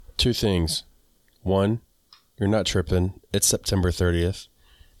Two things. One, you're not tripping. It's September 30th.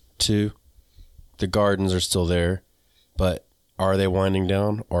 Two, the gardens are still there, but are they winding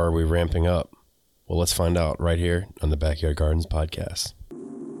down or are we ramping up? Well, let's find out right here on the Backyard Gardens podcast.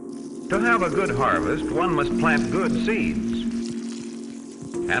 To have a good harvest, one must plant good seeds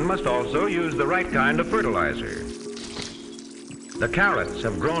and must also use the right kind of fertilizer. The carrots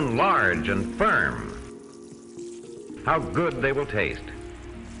have grown large and firm. How good they will taste.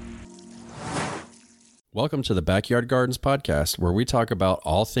 Welcome to the Backyard Gardens podcast, where we talk about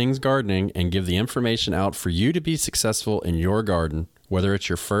all things gardening and give the information out for you to be successful in your garden, whether it's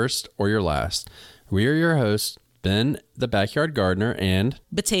your first or your last. We are your hosts, Ben, the backyard gardener, and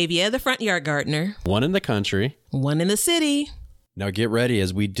Batavia, the front yard gardener. one in the country. One in the city. Now get ready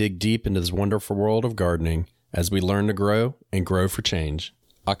as we dig deep into this wonderful world of gardening as we learn to grow and grow for change.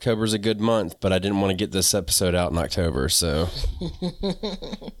 October's a good month, but I didn't want to get this episode out in October, so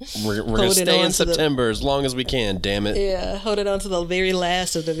we're going to stay in September as long as we can, damn it. Yeah, hold it on to the very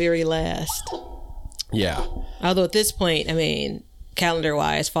last of the very last. Yeah. Although at this point, I mean,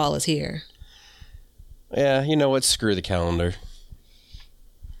 calendar-wise, fall is here. Yeah, you know what? Screw the calendar.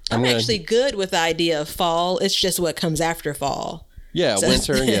 I'm actually good with the idea of fall. It's just what comes after fall. Yeah, So-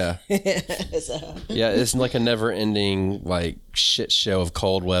 winter, yeah. So- Yeah, it's like a never-ending like shit show of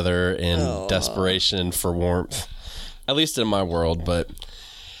cold weather and desperation for warmth. At least in my world, but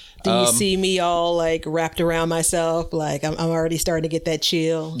Do you see me all like wrapped around myself? Like I'm already starting to get that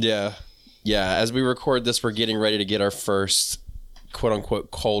chill. yeah. Yeah, as we record this, we're getting ready to get our first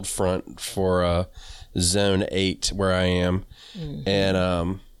quote-unquote cold front for Zone 8 where I am. Mm-hmm.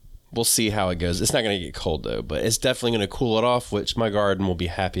 And we'll see how it goes. It's not going to get cold, though, but it's definitely going to cool it off, which my garden will be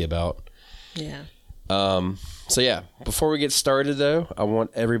happy about. Yeah. So, yeah, before we get started, though, I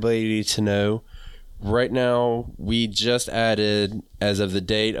want everybody to know right now we just added, as of the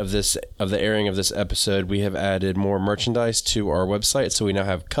date of the airing of this episode, we have added more merchandise to our website. So we now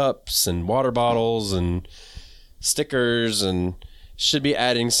have cups and water bottles and stickers, and should be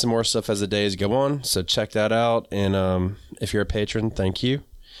adding some more stuff as the days go on. So check that out. And if you're a patron, thank you.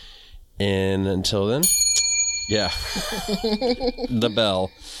 And until then, yeah, the bell.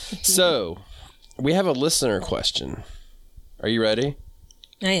 So we have a listener question. Are you ready?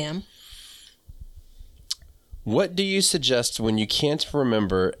 I am. What do you suggest when you can't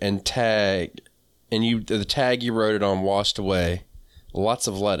remember the tag you wrote it on washed away? Lots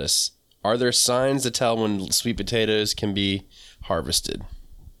of lettuce. Are there signs to tell when sweet potatoes can be harvested?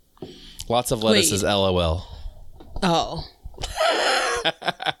 Lots of lettuce Wait. is LOL. Oh.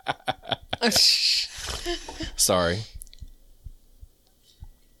 Sorry.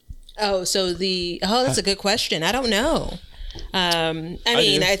 Oh, so that's a good question. I don't know.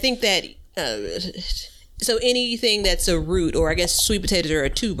 I think that so anything that's a root, or I guess sweet potatoes are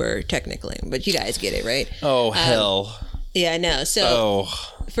a tuber technically, but you guys get it, right? Oh, hell. Yeah, I know. So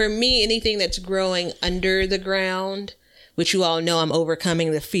for me, anything that's growing under the ground, which you all know I'm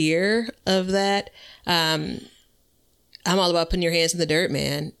overcoming the fear of that. I'm all about putting your hands in the dirt,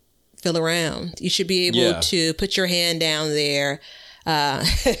 man. Feel around. You should be able to put your hand down there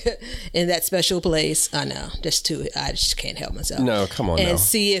in that special place. I know, I just can't help myself. No, come on now. And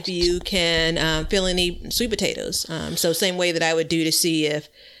see if you can feel any sweet potatoes. So same way that I would do to see if,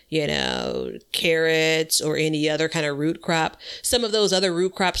 carrots or any other kind of root crop. Some of those other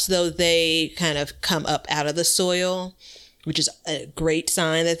root crops, though, they kind of come up out of the soil, which is a great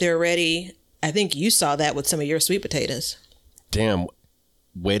sign that they're ready. I think you saw that with some of your sweet potatoes. Damn.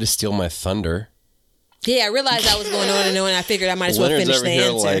 Way to steal my thunder. Yeah, I realized I was going on and on, and I figured I might as well Leonard's finish over the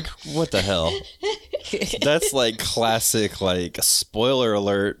here answer. like, what the hell? That's like classic, like spoiler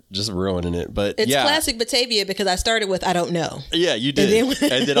alert, just ruining it. But It's yeah. classic Batavia because I started with I don't know. Yeah, you did.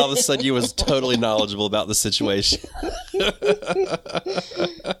 And And then all of a sudden you was totally knowledgeable about the situation.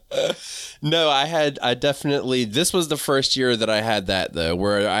 No, I definitely, this was the first year that I had that though,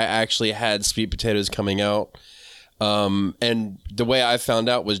 where I actually had sweet potatoes coming out. And the way I found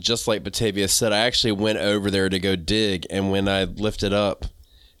out was just like Batavia said, I actually went over there to go dig. And when I lifted up,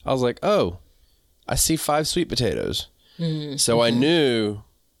 I was like, oh, I see 5 sweet potatoes. Mm-hmm. So I knew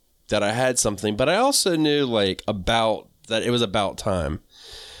that I had something, but I also knew like about that it was about time.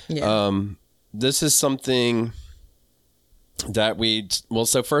 Yeah. This is something that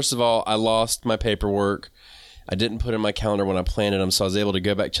so first of all, I lost my paperwork. I didn't put in my calendar when I planted them, so I was able to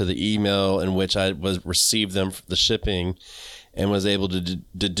go back to the email in which I received them for the shipping and was able to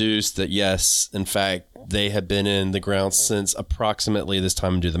deduce that, yes, in fact, they had been in the ground since approximately this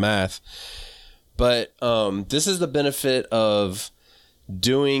time, and do the math. But this is the benefit of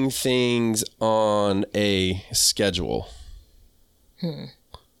doing things on a schedule.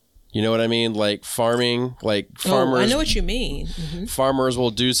 You know what I mean? Like farming, like farmers. I know what you mean. Mm-hmm. Farmers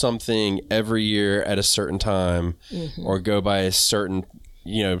will do something every year at a certain time, or go by a certain,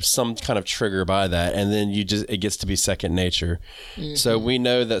 some kind of trigger by that, and then it gets to be second nature. So we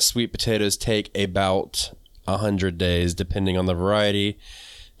know that sweet potatoes take about 100 days, depending on the variety,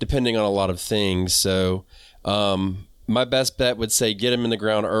 depending on a lot of things. So my best bet would say get them in the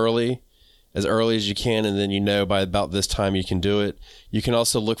ground as early as you can, and then by about this time you can do it. You can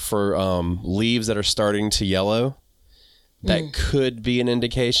also look for leaves that are starting to yellow. That could be an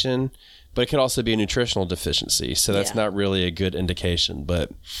indication, but it could also be a nutritional deficiency. So that's not really a good indication.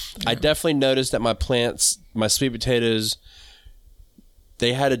 But I definitely noticed that my plants, my sweet potatoes,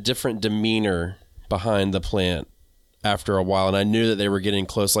 they had a different demeanor behind the plant after a while, and I knew that they were getting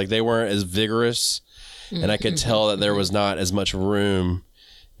close. Like they weren't as vigorous, and I could tell that there was not as much room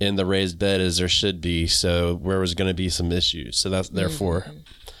in the raised bed as there should be, so there was going to be some issues. So that's therefore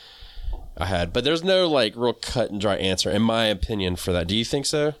I had. But there's no like real cut and dry answer, in my opinion, for that. Do you think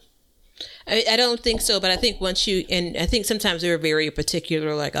so? I don't think so, but I think I think sometimes they're very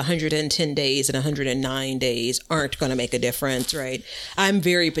particular, like 110 days and 109 days aren't going to make a difference, right? I'm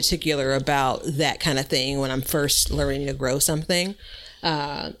very particular about that kind of thing when I'm first learning to grow something.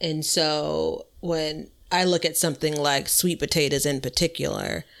 And so when I look at something like sweet potatoes in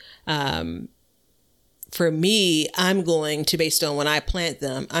particular, for me, I'm going to, based on when I plant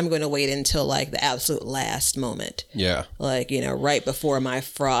them, I'm going to wait until like the absolute last moment. Yeah. Like, right before my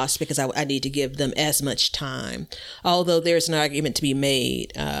frost, because I need to give them as much time. Although there's an argument to be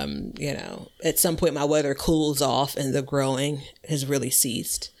made, at some point my weather cools off and the growing has really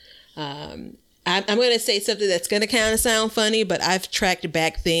ceased. I'm going to say something that's going to kind of sound funny, but I've tracked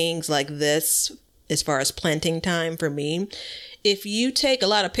back things like this as far as planting time for me. If you take a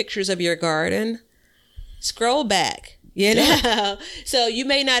lot of pictures of your garden, scroll back, So you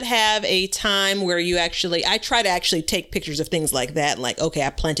may not have a time where I try to actually take pictures of things like that. Like, okay, I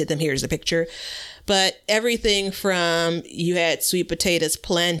planted them. Here's the picture. But everything from you had sweet potatoes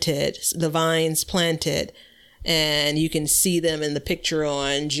planted, the vines planted, and you can see them in the picture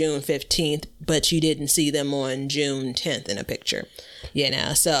on June 15th, but you didn't see them on June 10th in a picture.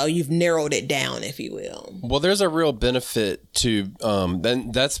 So you've narrowed it down, if you will. Well, there's a real benefit to,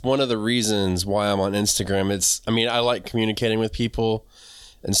 then that's one of the reasons why I'm on Instagram. I like communicating with people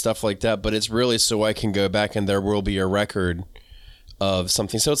and stuff like that, but it's really so I can go back and there will be a record of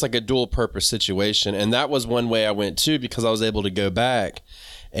something. So it's like a dual purpose situation. And that was one way I went too, because I was able to go back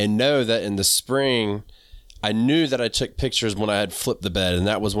and know that in the spring, I knew that I took pictures when I had flipped the bed, and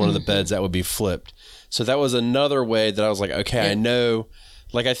that was one of the beds that would be flipped. So that was another way that I was like, okay, I know,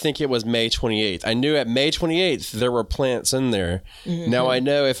 like I think it was May 28th. I knew at May 28th there were plants in there. Now I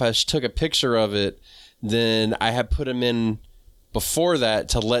know if I took a picture of it, then I had put them in before that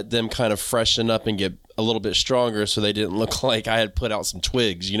to let them kind of freshen up and get a little bit stronger so they didn't look like I had put out some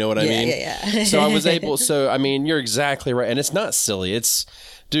twigs. You know what I mean? Yeah. So I was able, you're exactly right. And it's not silly.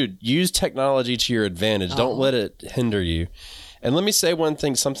 Dude, use technology to your advantage. Don't let it hinder you. And let me say one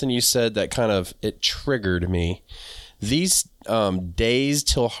thing, something you said that kind of, it triggered me. These days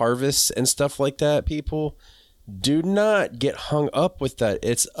till harvest and stuff like that, people, do not get hung up with that.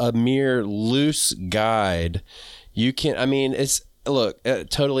 It's a mere loose guide. You can, it's, look,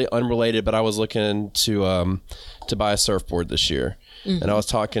 totally unrelated, but I was looking to buy a surfboard this year. And I was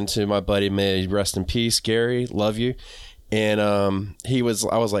talking to my buddy, may rest in peace, Gary, love you. And I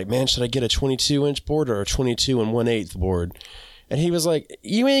was like, man, should I get a 22-inch board or a 22 1/8 board? And he was like,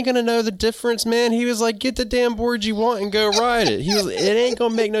 you ain't going to know the difference, man. He was like, get the damn board you want and go ride it. He was, it ain't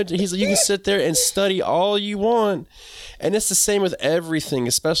going to make no, he's like, you can sit there and study all you want. And it's the same with everything,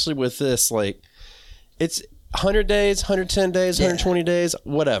 especially with this. Like, it's 100 days, 110 days, 120 days,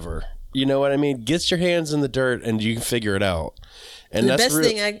 whatever. You know what I mean? Get your hands in the dirt and you can figure it out. And the best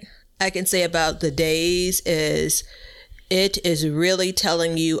thing I can say about the days is it is really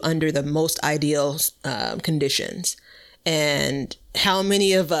telling you under the most ideal conditions. And how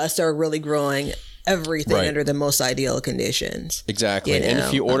many of us are really growing everything under the most ideal conditions? Exactly. And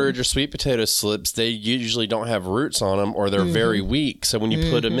if you ordered your sweet potato slips, they usually don't have roots on them, or they're very weak. So when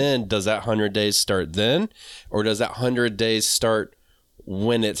you put them in, does that 100 days start then? Or does that 100 days start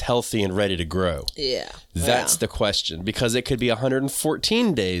when it's healthy and ready to grow? Yeah. That's the question, because it could be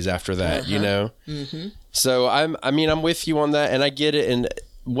 114 days after that, you know? So I'm with you on that, and I get it. And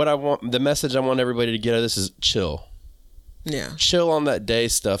the message I want everybody to get out of this is chill. Yeah. Chill on that day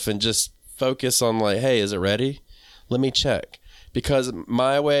stuff and just focus on like, hey, is it ready? Let me check. Because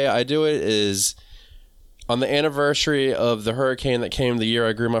my way I do it is On the anniversary of the hurricane that came the year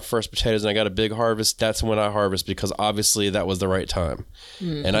I grew my first potatoes and I got a big harvest, that's when I harvest because obviously that was the right time.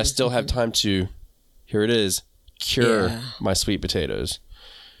 Mm-hmm. And I still have time to, here it is, cure my sweet potatoes,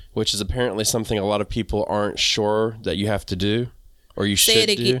 which is apparently something a lot of people aren't sure that you have to do or you should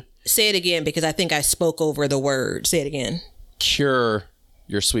do. Say it again because I think I spoke over the word. Say it again. Cure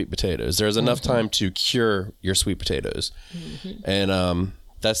your sweet potatoes. There's enough time to cure your sweet potatoes. Mm-hmm. And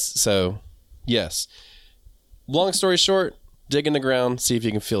that's so, yes. Long story short, dig in the ground, see if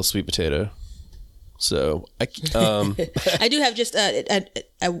you can feel a sweet potato. So, I do have just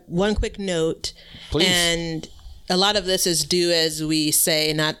one quick note. Please. And a lot of this is do as we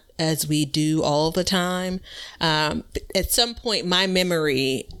say, not as we do all the time. At some point, my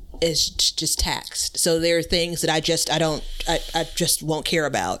memory is just taxed. So there are things that I just won't care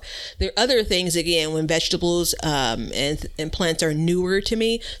about. There are other things, again, when vegetables and plants are newer to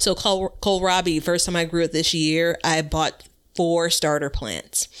me. So kohlrabi, first time I grew it this year, I bought 4 starter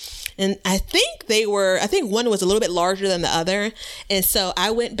plants. And I think one was a little bit larger than the other. And so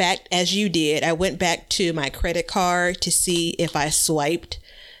I went back, as you did, I went back to my credit card to see if I swiped,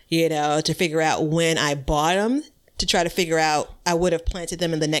 to figure out when I bought them, to try to figure out I would have planted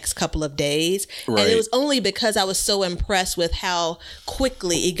them in the next couple of days. Right. And it was only because I was so impressed with how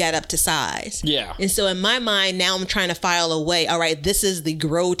quickly it got up to size. Yeah. And so in my mind, now I'm trying to file away, all right, this is the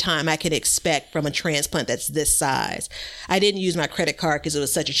grow time I could expect from a transplant that's this size. I didn't use my credit card because it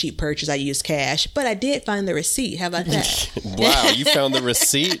was such a cheap purchase. I used cash, but I did find the receipt. How about that? Wow, you found the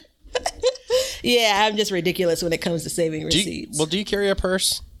receipt? Yeah, I'm just ridiculous when it comes to saving receipts. Do you carry a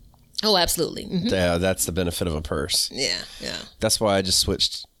purse? Oh, absolutely. Mm-hmm. Yeah, that's the benefit of a purse. Yeah. That's why I just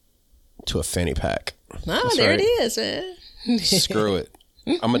switched to a fanny pack. Oh, that's there right. it is, man. Screw it.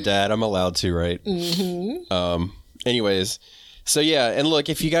 I'm a dad. I'm allowed to, right? Mm-hmm. Anyways, so yeah, and look,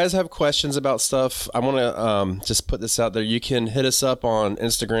 if you guys have questions about stuff, I want to just put this out there. You can hit us up on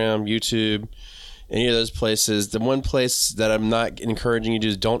Instagram, YouTube, any of those places. The one place that I'm not encouraging you to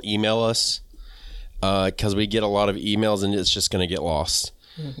do is don't email us because we get a lot of emails and it's just going to get lost.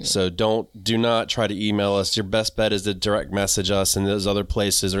 Mm-hmm. So do not try to email us. Your best bet is to direct message us in those other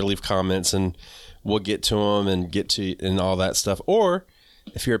places or leave comments and we'll get to them and get to and all that stuff. Or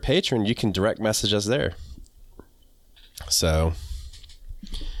if you're a patron, you can direct message us there. So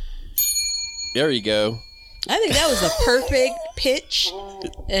there you go. I think that was a perfect pitch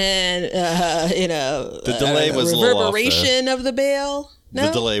and, the delay was a little off, reverberation of the bell. No?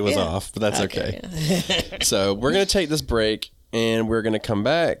 The delay was off, but that's okay. Yeah. So we're going to take this break. And we're going to come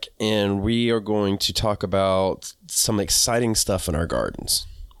back and we are going to talk about some exciting stuff in our gardens.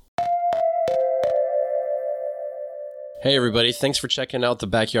 Hey, everybody. Thanks for checking out the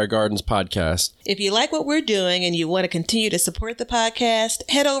Backyard Gardens podcast. If you like what we're doing and you want to continue to support the podcast,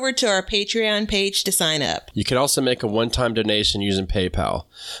 head over to our Patreon page to sign up. You can also make a one-time donation using PayPal.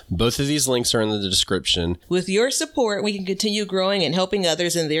 Both of these links are in the description. With your support, we can continue growing and helping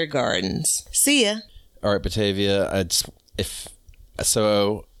others in their gardens. See ya. All right, Batavia. I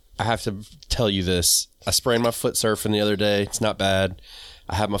have to tell you this. I sprained my foot surfing the other day. It's not bad.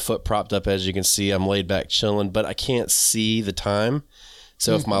 I have my foot propped up, as you can see. I'm laid back chilling, but I can't see the time.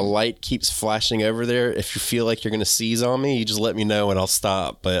 So if my light keeps flashing over there, if you feel like you're going to seize on me, you just let me know and I'll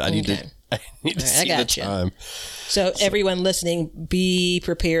stop. But I need to see the time. So everyone listening, be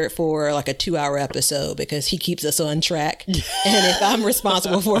prepared for like a 2-hour episode because he keeps us on track. And if I'm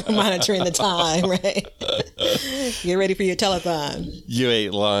responsible for monitoring the time, right? Get ready for your telethon. You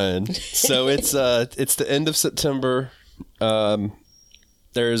ain't lying. So it's the end of September.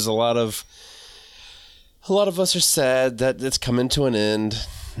 There's a lot of us are sad that it's coming to an end.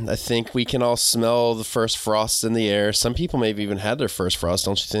 I think we can all smell the first frosts in the air. Some people may have even had their first frost,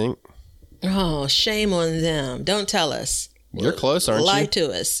 don't you think? Oh, shame on them. Don't tell us. You're close, aren't you? Lie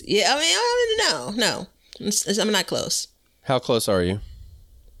to us. Yeah, no. I'm not close. How close are you?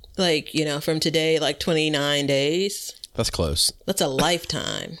 Like, from today, like 29 days. That's close. That's a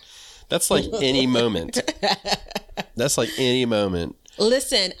lifetime. That's like any moment.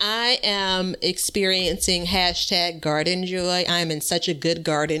 Listen, I am experiencing #garden joy. I'm in such a good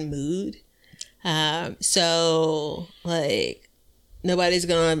garden mood. So, like, nobody's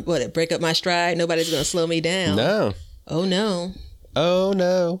going to, break up my stride? Nobody's going to slow me down? No. Oh, no. Oh,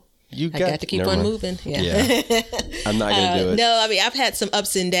 no. I got to keep on moving. Yeah. I'm not going to do it. No, I mean, I've had some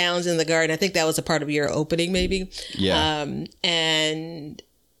ups and downs in the garden. I think that was a part of your opening, maybe. Yeah. And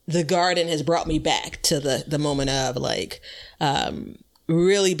the garden has brought me back to the moment of, like,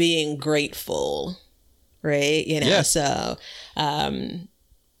 really being grateful, right? Yeah. So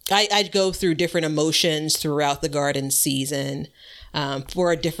I go through different emotions throughout the garden season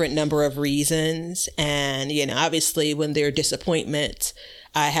for a different number of reasons. And, obviously when there are disappointments,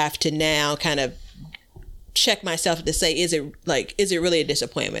 I have to now kind of check myself to say, is it really a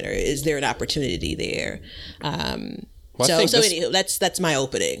disappointment, or is there an opportunity there? Anywho, that's my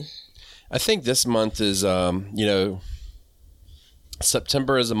opening. I think this month is,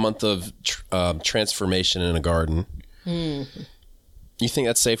 September is a month of transformation in a garden. Mm-hmm. You think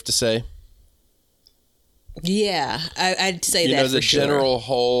that's safe to say? Yeah, I'd say that. The general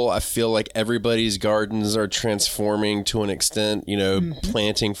whole, I feel like everybody's gardens are transforming to an extent,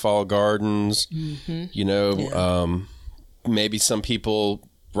 planting fall gardens, maybe some people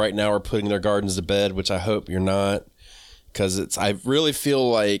right now are putting their gardens to bed, which I hope you're not, because I really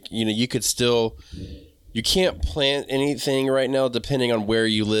feel like, you can't plant anything right now depending on where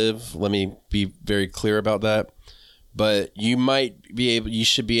you live. Let me be very clear about that. But you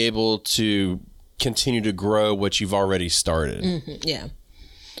should be able to continue to grow what you've already started. Mm-hmm. Yeah.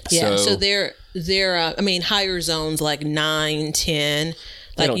 Yeah. So they're higher zones like 9, 10,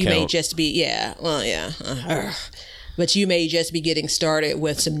 like you may just be, but you may just be getting started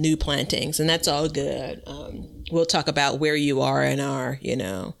with some new plantings, and that's all good. We'll talk about where you are in our,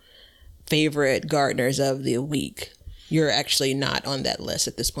 favorite gardeners of the week. You're actually not on that list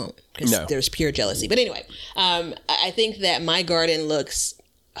at this point because there's pure jealousy. But anyway, I think that my garden looks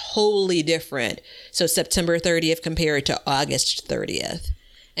wholly different. So September 30th compared to August 30th.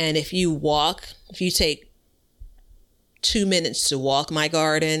 And if you take 2 minutes to walk my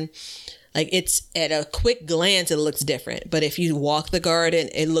garden, like it's at a quick glance, it looks different. But if you walk the garden,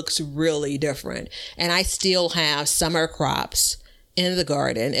 it looks really different. And I still have summer crops in the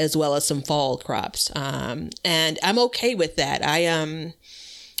garden as well as some fall crops. And I'm okay with that.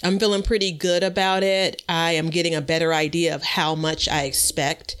 I'm feeling pretty good about it. I am getting a better idea of how much I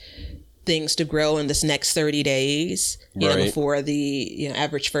expect things to grow in this next 30 days, before the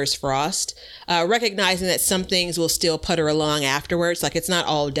average first frost. Recognizing that some things will still putter along afterwards. Like it's not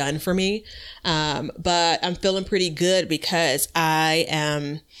all done for me. But I'm feeling pretty good because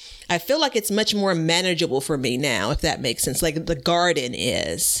I feel like it's much more manageable for me now, if that makes sense. Like the garden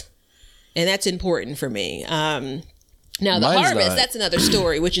is. And that's important for me. Now, the harvest, that's another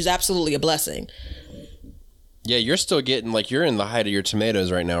story, which is absolutely a blessing. Yeah, you're still getting, you're in the height of your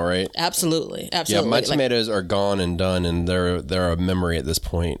tomatoes right now, right? Absolutely. Yeah, my tomatoes are gone and done, and they're a memory at this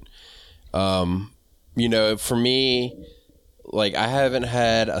point. For me, I haven't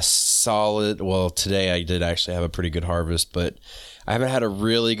had a solid, today I did actually have a pretty good harvest, but I haven't had a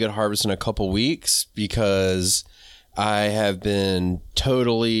really good harvest in a couple weeks because I have been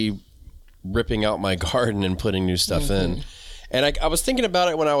totally ripping out my garden and putting new stuff in. And I was thinking about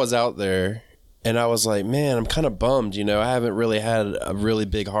it when I was out there, and I was like, man, I'm kind of bummed, I haven't really had a really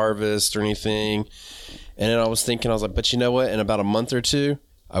big harvest or anything. And then I was like, but you know what? In about a month or two,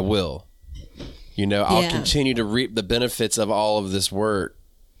 I will. I'll continue to reap the benefits of all of this work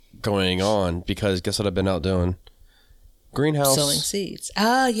going on, because guess what I've been out doing? Greenhouse. Sowing seeds.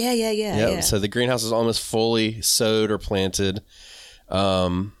 Oh, yeah. Yeah. So the greenhouse is almost fully sowed or planted.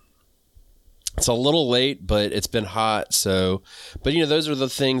 It's a little late, but it's been hot. So, but those are the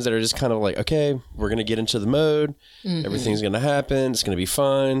things that are just kind of like, okay, we're going to get into the mode. Mm-hmm. Everything's going to happen. It's going to be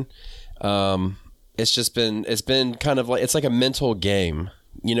fun. It's been kind of like, it's like a mental game.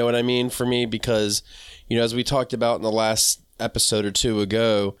 You know what I mean? For me, because, as we talked about in the last episode or two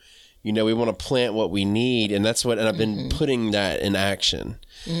ago, we want to plant what we need, and that's and I've been putting that in action.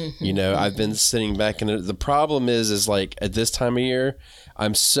 I've been sitting back, and the problem is at this time of year,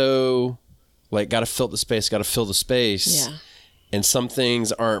 I'm so got to fill the space. Yeah. And some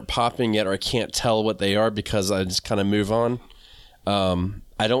things aren't popping yet, or I can't tell what they are because I just kind of move on.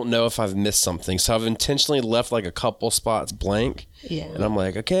 I don't know if I've missed something. So I've intentionally left a couple spots blank. Yeah. And I'm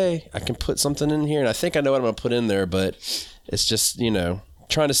like, okay, I can put something in here. And I think I know what I'm going to put in there, but it's just,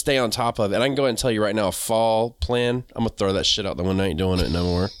 trying to stay on top of it. And I can go ahead and tell you right now, a fall plan, I'm going to throw that shit out the window. I ain't doing it no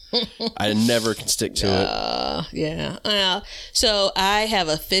more. I never can stick to it. Yeah. So I have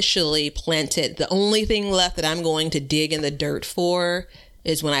officially planted. The only thing left that I'm going to dig in the dirt for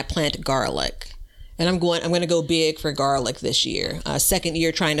is when I plant garlic. And I'm going to go big for garlic this year. Second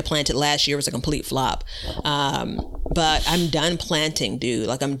year trying to plant it. Last year was a complete flop. But I'm done planting, dude.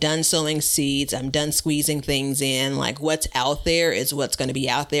 I'm done sowing seeds. I'm done squeezing things in. What's out there is what's going to be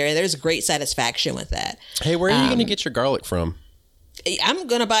out there. And there's great satisfaction with that. Hey, where are you going to get your garlic from? I'm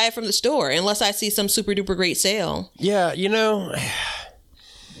going to buy it from the store unless I see some super duper great sale. Yeah, And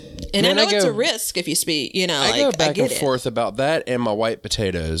man, I know it's a risk if you speak, I go back and forth about that and my white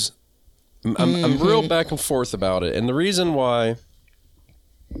potatoes. I'm real back and forth about it. And the reason why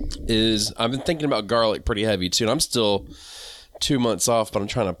is I've been thinking about garlic pretty heavy too. And I'm still 2 months off, but I'm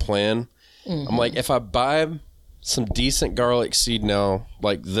trying to plan. I'm like, if I buy some decent garlic seed now,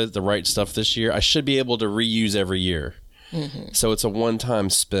 like the right stuff this year, I should be able to reuse every year. So it's a one-time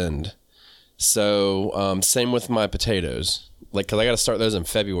spend. So same with my potatoes, like, because I got to start those in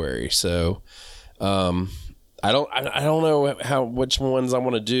February. So I don't know which ones I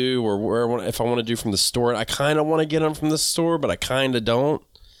want to do, or if I want to do from the store. I kind of want to get them from the store, but I kind of don't.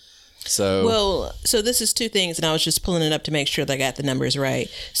 So this is two things, and I was just pulling it up to make sure that I got the numbers right.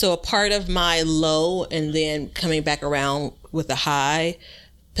 So a part of my low, and then coming back around with a high,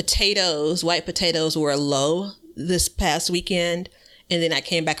 white potatoes were low this past weekend, and then I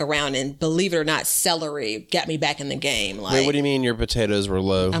came back around, and believe it or not, celery got me back in the game. Like, wait, what do you mean your potatoes were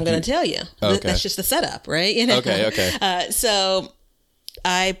low? I'm going to tell you. Okay. That's just the setup, right? Okay. So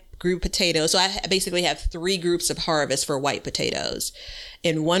I grew potatoes. So I basically have 3 groups of harvest for white potatoes.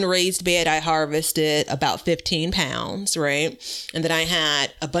 In one raised bed, I harvested about 15 pounds, right? And then I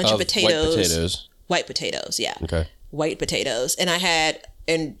had a bunch of potatoes. White potatoes, yeah. Okay. White potatoes. And I had,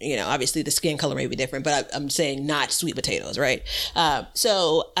 and obviously the skin color may be different, but I'm saying not sweet potatoes, right?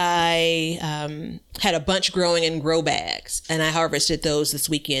 So I had a bunch growing in grow bags, and I harvested those this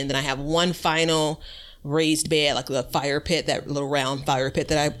weekend. And I have one final raised bed, like the fire pit, that little round fire pit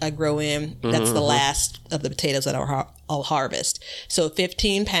that I grow in. That's the last of the potatoes that I'll harvest. So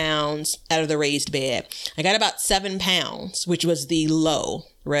 15 pounds out of the raised bed. I got about 7 pounds, which was the low,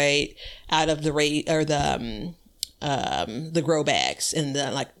 right, out of the the grow bags in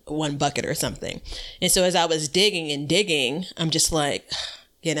the like one bucket or something. And so as I was digging, I'm just like,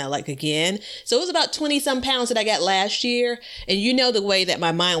 like again. So it was about 20 some pounds that I got last year. And the way that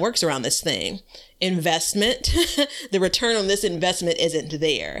my mind works around this thing, investment, the return on this investment isn't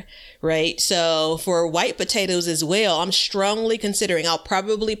there, right? So for white potatoes as well, I'm strongly considering, I'll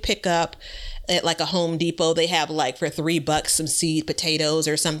probably pick up at like a Home Depot. They have like for $3 some seed potatoes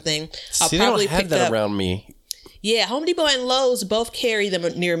or something. They don't have that around me. Yeah, Home Depot and Lowe's both carry them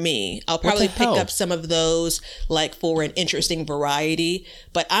near me. I'll probably pick up some of those like for an interesting variety.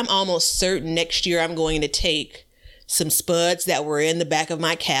 But I'm almost certain next year I'm going to take some spuds that were in the back of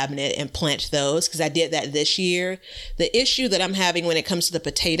my cabinet and plant those, because I did that this year. The issue that I'm having when it comes to the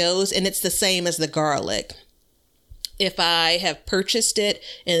potatoes, and it's the same as the garlic, if I have purchased it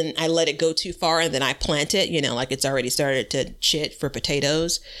and I let it go too far and then I plant it, like it's already started to chit for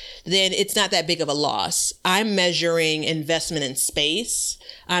potatoes, then it's not that big of a loss. I'm measuring investment in space.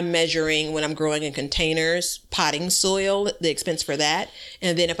 I'm measuring when I'm growing in containers, potting soil, the expense for that.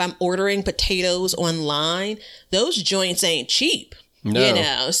 And then if I'm ordering potatoes online, those joints ain't cheap.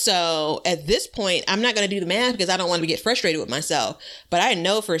 No. So at this point, I'm not going to do the math because I don't want to get frustrated with myself. But I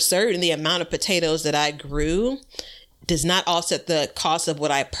know for certain the amount of potatoes that I grew does not offset the cost of what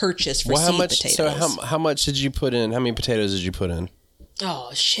I purchased for seed potatoes. So how much did you put in? How many potatoes did you put in? Oh,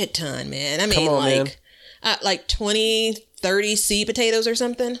 a shit ton, man. I mean, like 20, 30 seed potatoes or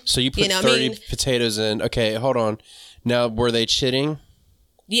something. So you put 30 potatoes in. Okay, hold on. Now, were they chitting?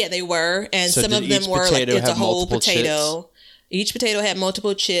 Yeah, they were. And so some of them were like, it's a whole potato. Chits? Each potato had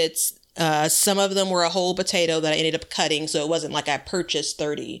multiple chits. Some of them were a whole potato that I ended up cutting, so it wasn't like I purchased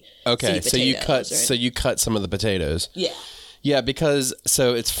 30. Okay, seed potatoes, so you cut some of the potatoes. Yeah. Yeah, because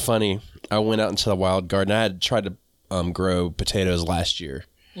so it's funny. I went out into the wild garden. I had tried to grow potatoes last year,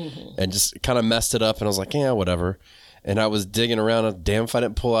 and just kind of messed it up. And I was like, yeah, whatever. And I was digging around, and damn if I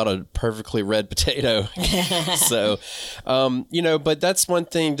didn't pull out a perfectly red potato. So, but that's one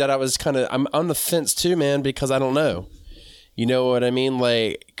thing that I was I'm on the fence too, man, because I don't know. You know what I mean?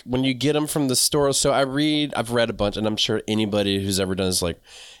 Like when you get them from the store. So I've read a bunch, and I'm sure anybody who's ever done this, like,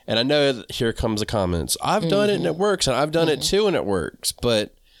 and I know that here comes the comments. I've done it and it works, and I've done it too and it works,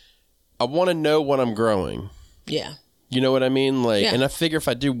 but I want to know what I'm growing. Yeah. You know what I mean? Like, and I figure if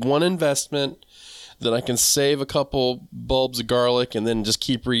I do one investment, then I can save a couple bulbs of garlic and then just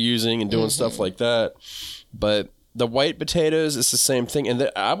keep reusing and doing stuff like that. But the white potatoes, it's the same thing. And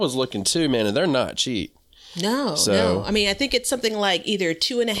I was looking too, man, and they're not cheap. No. I mean, I think it's something like either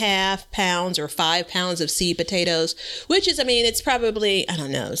 2.5 pounds or 5 pounds of seed potatoes, which is, I mean, it's probably, I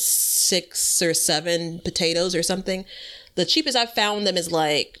don't know, 6 or 7 potatoes or something. The cheapest I've found them is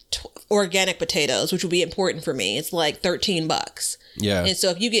like organic potatoes, which would be important for me. It's like $13. Yeah. And so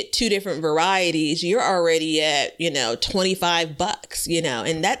if you get 2 different varieties, you're already at, $25,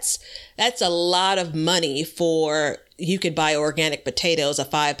 and that's a lot of money for, you could buy organic potatoes, a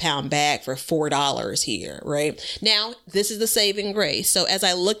 5-pound bag for $4 here, right? Now, this is the saving grace. So as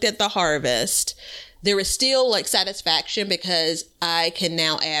I looked at the harvest, there is still like satisfaction because I can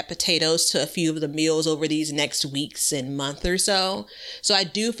now add potatoes to a few of the meals over these next weeks and month or so. So I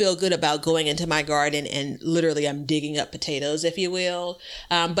do feel good about going into my garden and literally I'm digging up potatoes, if you will.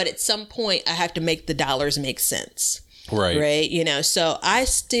 But at some point I have to make the dollars make sense. Right. You know, so I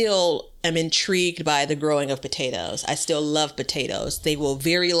still am intrigued by the growing of potatoes. I still love potatoes. They will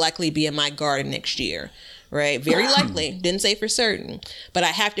very likely be in my garden next year. Right. Very likely. Didn't say for certain. But I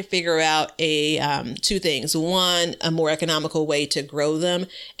have to figure out two things. One, a more economical way to grow them.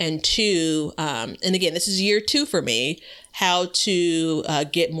 And two, and again, this is year 2 for me, how to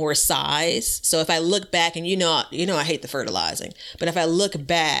get more size. So if I look back and, you know, I hate the fertilizing. But if I look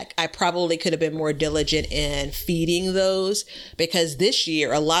back, I probably could have been more diligent in feeding those because this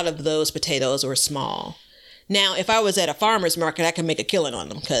year, a lot of those potatoes were small. Now, if I was at a farmer's market, I could make a killing on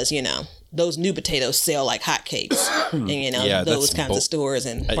them because, you know, those new potatoes sell like hotcakes, and you know those kinds of stores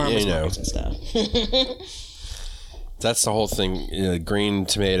and farmers markets and stuff. That's the whole thing. You know, green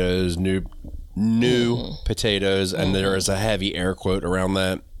tomatoes, new potatoes, and there is a heavy air quote around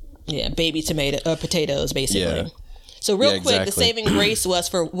that. Yeah, baby potatoes, basically. Yeah. So real quick, the saving grace was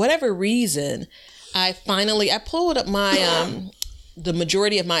for whatever reason, I pulled up my the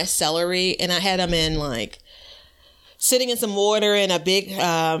majority of my celery, and I had them in like sitting in some water in a big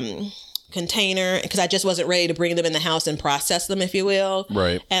container because I just wasn't ready to bring them in the house and process them, if you will.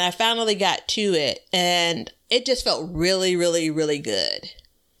 Right. And I finally got to it and it just felt really, really, really good.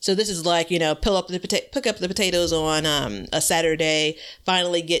 So this is like, you know, pick up the potatoes on a Saturday,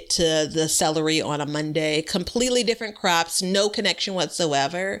 finally get to the celery on a Monday. Completely different crops, no connection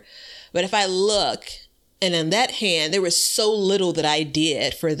whatsoever. But if I look, and on that hand, there was so little that I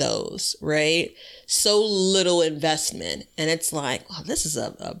did for those, right? So little investment. And it's like, wow, this is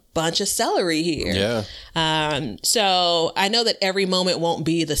a bunch of celery here. Yeah. So I know that every moment won't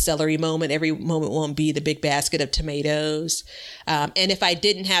be the celery moment. Every moment won't be the big basket of tomatoes. And if I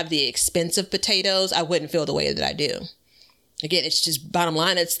didn't have the expensive potatoes, I wouldn't feel the way that I do. Again, it's just bottom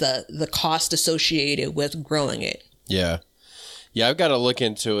line. It's the cost associated with growing it. Yeah. Yeah, I've got to look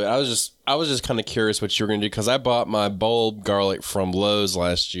into it. I was just kind of curious what you were going to do because I bought my bulb garlic from Lowe's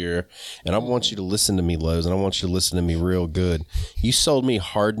last year, and I want you to listen to me, Lowe's, and I want you to listen to me real good. You sold me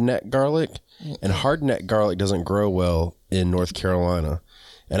hardneck garlic, and hardneck garlic doesn't grow well in North Carolina,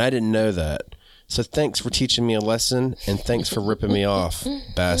 and I didn't know that. So thanks for teaching me a lesson, and thanks for ripping me off,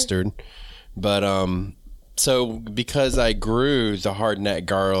 bastard. But so because I grew the hardneck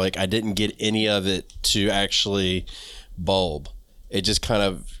garlic, I didn't get any of it to actually bulb. It just kind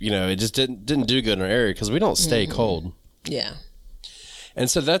of, you know, it just didn't do good in our area because we don't stay cold. Yeah. And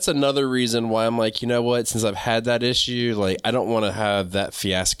so that's another reason why I'm like, you know what, since I've had that issue, like I don't want to have that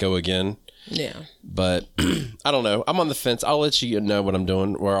fiasco again. Yeah. But I don't know. I'm on the fence. I'll let you know what I'm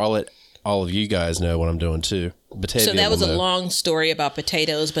doing, or I'll let all of you guys know what I'm doing too. Batavia so that was a long story about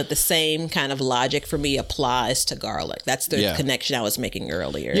potatoes, but the same kind of logic for me applies to garlic. That's the connection I was making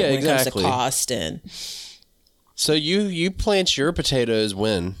earlier. Yeah, when exactly. It comes to cost and... So you plant your potatoes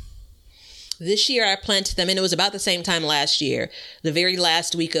when? This year I planted them, and it was about the same time last year, the very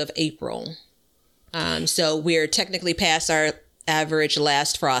last week of April. So we're technically past our average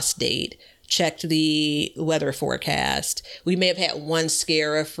last frost date. Checked the weather forecast. We may have had one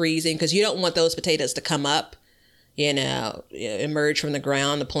scare of freezing because you don't want those potatoes to come up, you know, emerge from the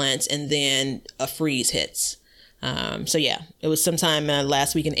ground, the plants, and then a freeze hits. So yeah, it was sometime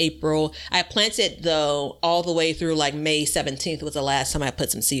last week in April. I planted though all the way through like May 17th was the last time I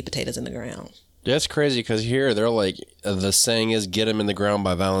put some seed potatoes in the ground. That's crazy because here they're like, the saying is get them in the ground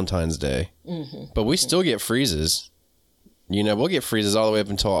by Valentine's Day. Mm-hmm. But we still get freezes. You know, we'll get freezes all the way up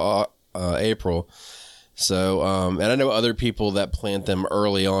until April. So, and I know other people that plant them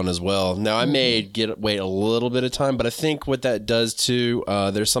early on as well. Now I may wait a little bit of time, but I think what that does too,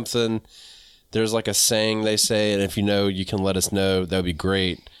 there's like a saying they say, and if you know, you can let us know. That would be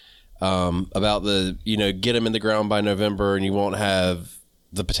great. About get them in the ground by November and you won't have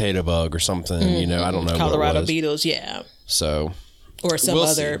the potato bug or something. You know, I don't know. Colorado beetles, yeah. So, or some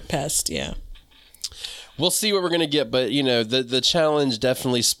other pest, yeah. We'll see what we're gonna get, but you know, the challenge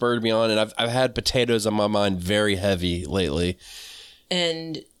definitely spurred me on, and I've had potatoes on my mind very heavy lately.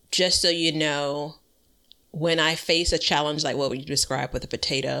 And just so you know, when I face a challenge like what we described with the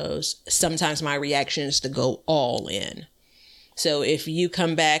potatoes, sometimes my reaction is to go all in. So if you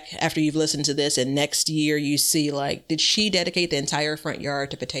come back after you've listened to this and next year you see like, did she dedicate the entire front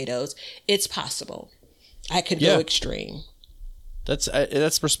yard to potatoes? It's possible. I could go extreme. That's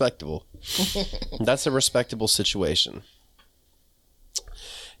respectable. That's a respectable situation.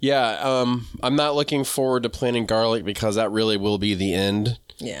 Yeah, I'm not looking forward to planting garlic because that really will be the end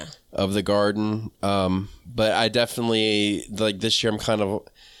of the garden. But I definitely, like this year, I'm kind of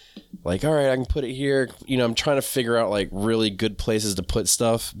like, all right, I can put it here. You know, I'm trying to figure out like really good places to put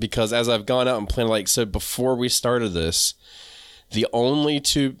stuff because as I've gone out and planted, like, so before we started this, the only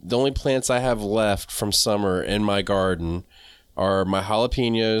plants I have left from summer in my garden are my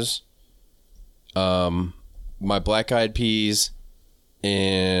jalapenos, my black-eyed peas,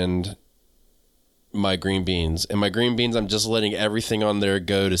 and my green beans. And my green beans, I'm just letting everything on there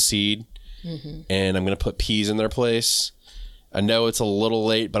go to seed. And I'm going to put peas in their place. I know it's a little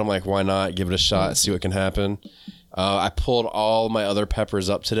late, but I'm like, why not? Give it a shot, see what can happen. I pulled all my other peppers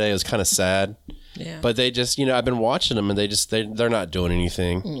up today. It was kind of sad. Yeah. But they just, you know, I've been watching them and they're not doing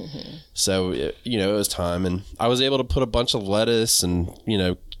anything. So, you know, it was time. And I was able to put a bunch of lettuce and, you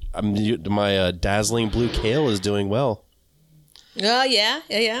know, my dazzling blue kale is doing well. Oh, yeah.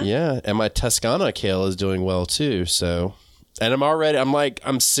 Yeah. And my Toscana kale is doing well too. So, and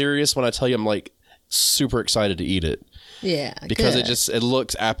I'm serious when I tell you I'm like super excited to eat it. Yeah. Because it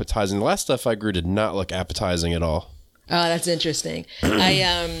looks appetizing. The last stuff I grew did not look appetizing at all. Oh, that's interesting.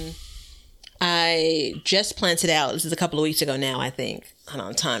 I just planted out. This is a couple of weeks ago now, I think. I don't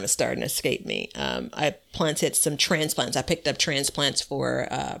know, time is starting to escape me. I planted some transplants. I picked up transplants for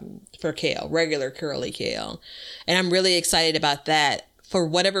kale, regular curly kale. And I'm really excited about that. For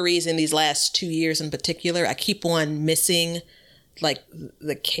whatever reason, these last 2 years in particular, I keep on missing like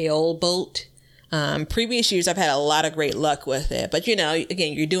the kale boat. Previous years, I've had a lot of great luck with it, but you know,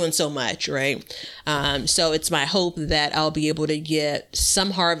 again, you're doing so much, right? So it's my hope that I'll be able to get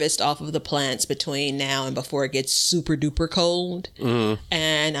some harvest off of the plants between now and before it gets super duper cold.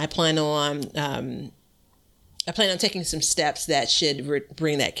 And I plan on taking some steps that should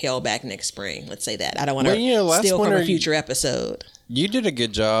bring that kale back next spring. Let's say that. I don't want to steal from a future episode. You did a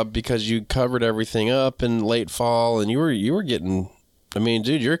good job because you covered everything up in late fall, and you were getting. I mean,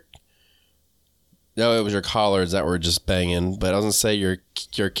 dude, no, it was your collards that were just banging. But I was gonna say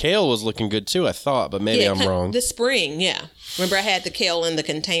your kale was looking good too. I thought, but maybe I'm wrong. This spring, yeah. Remember, I had the kale in the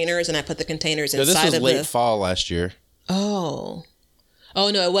containers, and I put the containers inside of this was late fall last year. Oh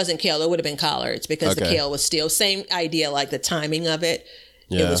no, it wasn't kale. It would have been collards because the kale was still same idea, like the timing of it.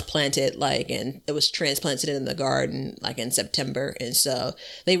 Yeah. It was planted and it was transplanted in the garden like in September, and so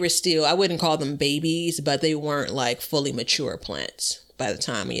they were still. I wouldn't call them babies, but they weren't like fully mature plants by the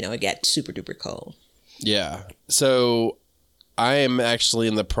time it got super duper cold. Yeah. So I am actually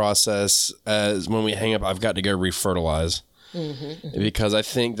in the process as when we hang up, I've got to go refertilize because I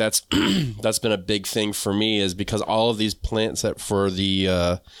think that's been a big thing for me is because all of these plants that for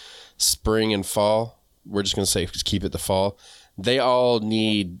the spring and fall, we're just going to say just keep it the fall. They all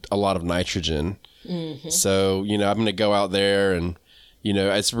need a lot of nitrogen. So, I'm going to go out there and,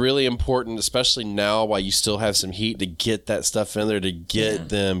 it's really important, especially now while you still have some heat, to get that stuff in there to get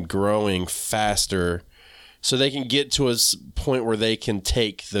them growing faster so they can get to a point where they can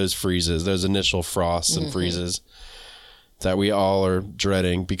take those freezes, those initial frosts and freezes that we all are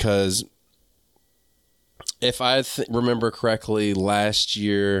dreading. Because if I remember correctly, last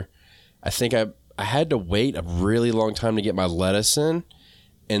year, I think I had to wait a really long time to get my lettuce in,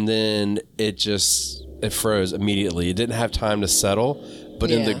 and then it froze immediately. It didn't have time to settle, but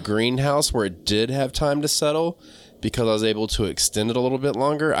in the greenhouse where it did have time to settle, because I was able to extend it a little bit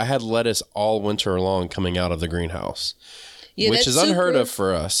longer, I had lettuce all winter long coming out of the greenhouse, which is unheard of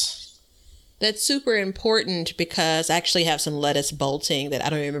for us. That's super important because I actually have some lettuce bolting that I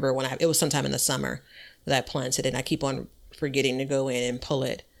don't remember it was sometime in the summer that I planted, and I keep on forgetting to go in and pull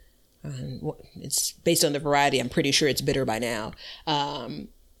it. It's based on the variety. I'm pretty sure it's bitter by now,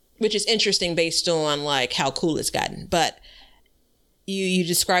 which is interesting based on like how cool it's gotten. But you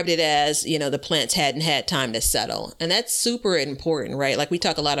described it as, the plants hadn't had time to settle. And that's super important, right? Like we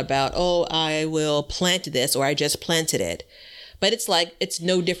talk a lot about, I will plant this or I just planted it. But it's like, it's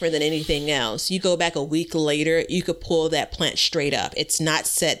no different than anything else. You go back a week later, you could pull that plant straight up. It's not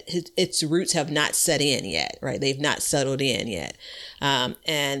set, its roots have not set in yet, right? They've not settled in yet.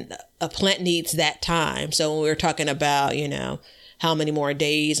 And a plant needs that time. So when we're talking about, how many more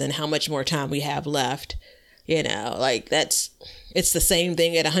days and how much more time we have left, it's the same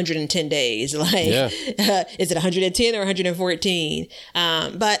thing at 110 days. Is it 110 or 114?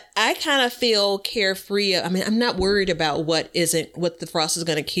 But I kind of feel carefree. I mean, I'm not worried about what the frost is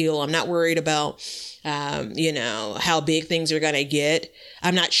going to kill. I'm not worried about, how big things are going to get.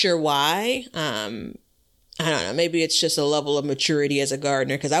 I'm not sure why. I'm I don't know. Maybe it's just a level of maturity as a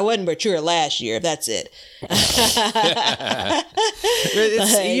gardener, because I wasn't mature last year. If that's it.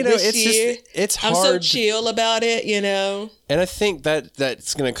 It's hard. I'm so chill about it, And I think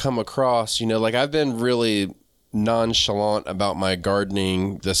that's going to come across. Like I've been really nonchalant about my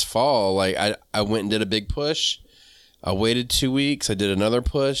gardening this fall. Like I went and did a big push. I waited 2 weeks. I did another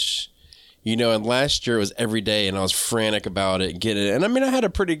push. And last year it was every day, and I was frantic about it, getting it. And I mean, I had a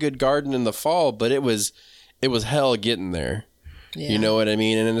pretty good garden in the fall, but it was hell getting there. Yeah. You know what I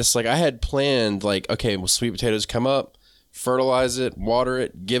mean? And it's like I had planned, like, okay, well, sweet potatoes come up, fertilize it, water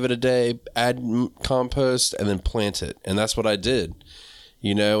it, give it a day, add compost, and then plant it. And that's what I did.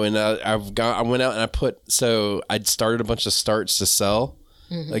 And I went out and I'd started a bunch of starts to sell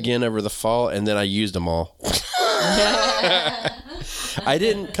again over the fall, and then I used them all. I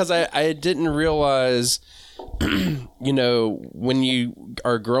didn't realize, when you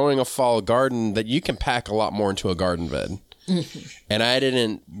are growing a fall garden, that you can pack a lot more into a garden bed. And I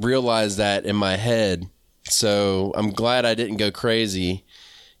didn't realize that in my head. So I'm glad I didn't go crazy,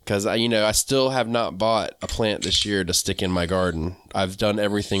 because I still have not bought a plant this year to stick in my garden. I've done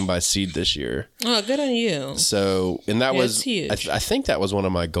everything by seed this year. Oh, good on you. So, and that was huge. I think that was one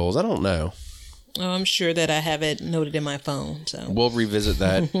of my goals. I don't know. Oh, I'm sure that I have it noted in my phone. So we'll revisit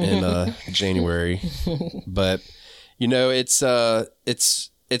that in January. But it's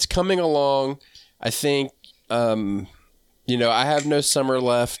coming along. I think I have no summer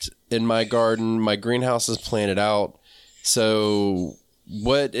left in my garden. My greenhouse is planted out. So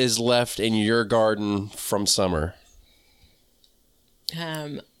what is left in your garden from summer?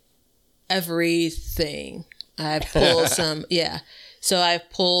 Everything. I've pulled some. Yeah. So I've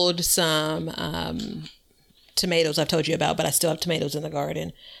pulled some tomatoes I've told you about, but I still have tomatoes in the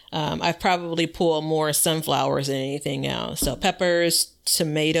garden. I've probably pulled more sunflowers than anything else. So peppers,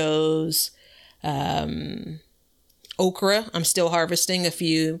 tomatoes, okra. I'm still harvesting a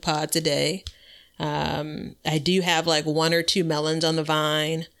few pods a day. I do have like 1 or 2 melons on the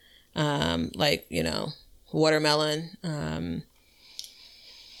vine, watermelon.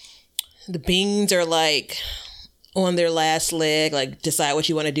 The beans are like on their last leg, like, decide what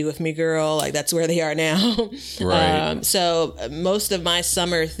you want to do with me, girl. Like, that's where they are now. Right. So most of my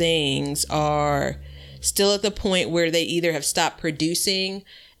summer things are still at the point where they either have stopped producing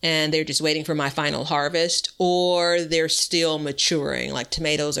and they're just waiting for my final harvest, or they're still maturing. Like,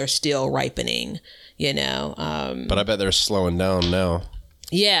 tomatoes are still ripening, But I bet they're slowing down now.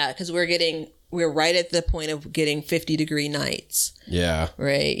 Yeah, because we're right at the point of getting 50-degree nights. Yeah.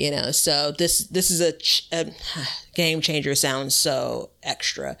 Right. So this is a game changer. Sounds so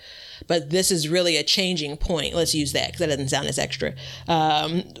extra, but this is really a changing point. Let's use that, because that doesn't sound as extra.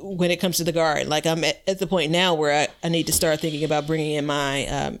 When it comes to the garden, like, I'm at the point now where I need to start thinking about bringing in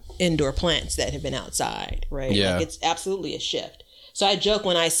my indoor plants that have been outside. Right. Yeah. Like, it's absolutely a shift. So I joke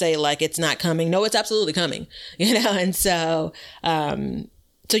when I say, like, it's not coming. No, it's absolutely coming, and so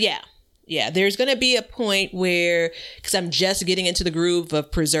yeah. Yeah, there's going to be a point where, because I'm just getting into the groove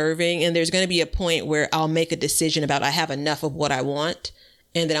of preserving, and there's going to be a point where I'll make a decision about, I have enough of what I want,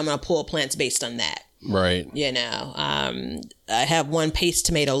 and then I'm going to pull plants based on that. Right. I have 1 paste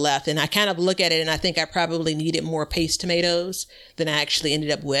tomato left, and I kind of look at it and I think I probably needed more paste tomatoes than I actually ended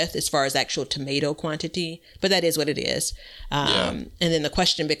up with as far as actual tomato quantity, but that is what it is. And then the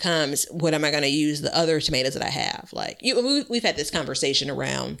question becomes, what am I going to use the other tomatoes that I have? Like, we've had this conversation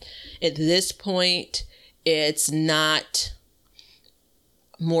around, at this point, it's not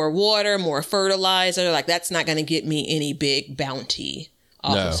more water, more fertilizer. Like, that's not going to get me any big bounty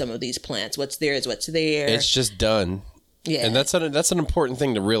off of some of these plants. What's there is what's there. It's just done. Yeah. And that's an important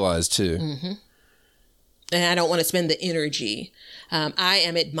thing to realize too. Mm-hmm. And I don't want to spend the energy. I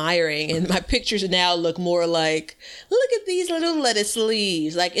am admiring, and my pictures now look more like, look at these little lettuce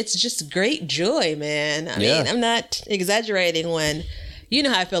leaves. Like, it's just great joy, man. I mean, I'm not exaggerating when, you know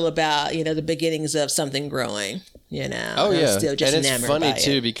how I feel about, the beginnings of something growing, Oh, yeah. I'm still just and it's funny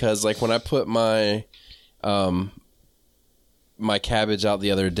too, because like when I put my my cabbage out the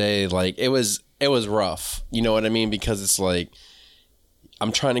other day, like it was rough. You know what I mean? Because it's like,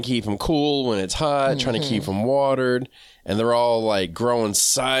 I'm trying to keep them cool when it's hot, trying to keep them watered, and they're all like growing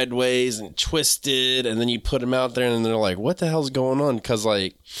sideways and twisted. And then you put them out there and they're like, what the hell's going on? Because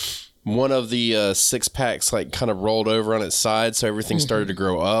like one of the 6 packs like kind of rolled over on its side. So everything started to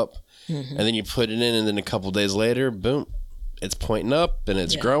grow up, and then you put it in, and then a couple days later, boom, it's pointing up and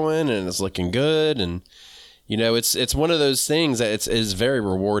it's growing and it's looking good. And, it's one of those things that is very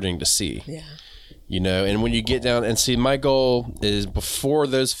rewarding to see. Yeah. And when you get down and see, my goal is before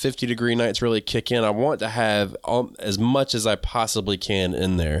those 50-degree nights really kick in, I want to have as much as I possibly can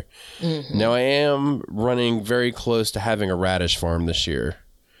in there. Mm-hmm. Now, I am running very close to having a radish farm this year.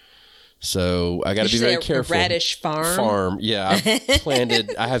 So I got to be very careful. A radish farm? Farm. Yeah.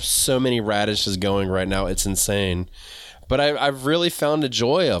 I have so many radishes going right now. It's insane. But I've really found a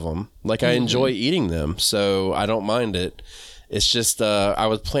joy of them. Like, I enjoy eating them. So I don't mind it. It's just, I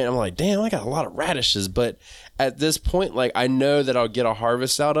was planting, I'm like, damn, I got a lot of radishes. But at this point, like, I know that I'll get a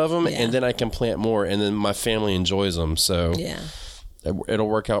harvest out of them, and then I can plant more, and then my family enjoys them. So it'll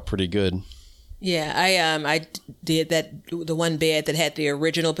work out pretty good. Yeah, I did the one bed that had the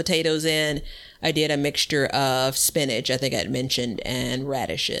original potatoes in. I did a mixture of spinach, I think I'd mentioned, and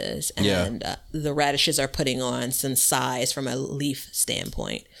radishes. And the radishes are putting on some size from a leaf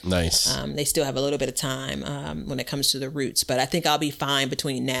standpoint. Nice. They still have a little bit of time when it comes to the roots, but I think I'll be fine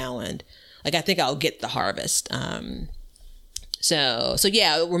between now and, like, I think I'll get the harvest. So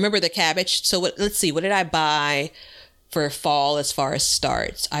yeah, remember the cabbage. So let's see, what did I buy for fall as far as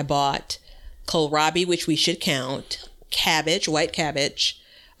starts? I bought kohlrabi, which we should count, cabbage, white cabbage.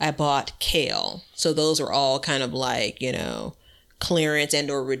 I bought kale. So those are all kind of like, clearance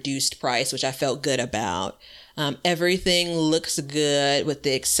and or reduced price, which I felt good about. Everything looks good with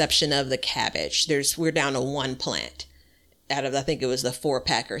the exception of the cabbage. We're down to one plant out of, I think it was the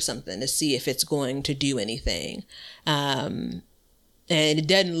 4-pack or something, to see if it's going to do anything. And it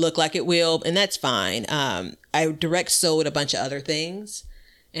doesn't look like it will, and that's fine. I direct sowed a bunch of other things.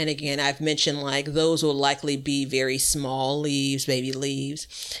 And again, I've mentioned, like, those will likely be very small leaves, baby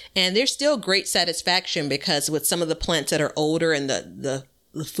leaves. And there's still great satisfaction because with some of the plants that are older and the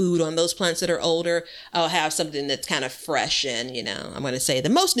food on those plants that are older, I'll have something that's kind of fresh and, I'm going to say the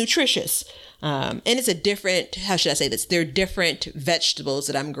most nutritious. And it's a different, how should I say this? They're different vegetables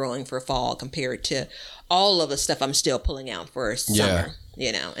that I'm growing for fall compared to all of the stuff I'm still pulling out for summer.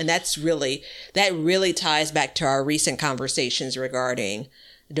 And that really ties back to our recent conversations regarding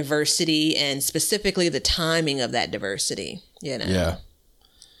diversity and specifically the timing of that diversity. Yeah.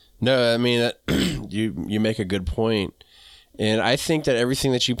 No, I mean, you make a good point. And I think that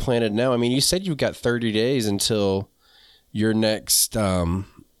everything that you planted now, I mean, you said you've got 30 days until your next,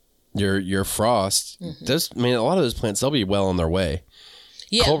 your frost. Mm-hmm. A lot of those plants, they'll be well on their way.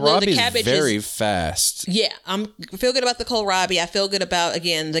 Yeah, kohlrabi is very fast. Yeah, I feel good about the kohlrabi. I feel good about,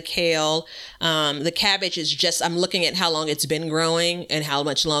 again, the kale. The cabbage is just, I'm looking at how long it's been growing and how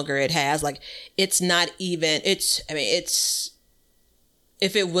much longer it has. Like, it's not even,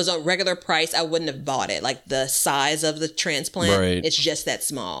 if it was a regular price, I wouldn't have bought it. Like, the size of the transplant, right. It's just that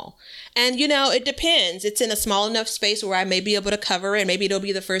small. And, it depends. It's in a small enough space where I may be able to cover it. Maybe it'll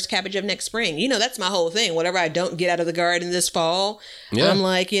be the first cabbage of next spring. That's my whole thing. Whatever I don't get out of the garden this fall, I'm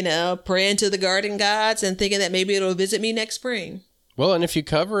like, praying to the garden gods and thinking that maybe it'll visit me next spring. Well, and if you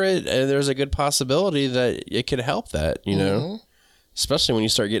cover it, there's a good possibility that it could help that, Mm-hmm. Especially when you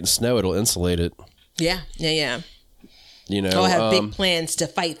start getting snow, it'll insulate it. Yeah. I have big plans to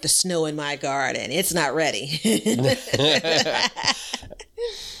fight the snow in my garden. It's not ready.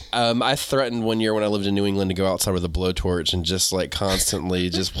 I threatened one year when I lived in New England to go outside with a blowtorch and just like constantly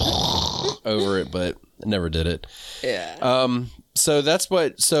just over it, but I never did it. Yeah.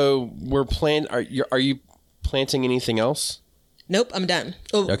 So we're planting. Are you planting anything else? Nope, I'm done.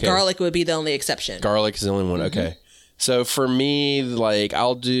 Oh, okay. Garlic would be the only exception. Garlic is the only one. Mm-hmm. Okay. So for me, like,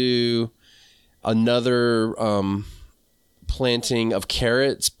 I'll do another planting of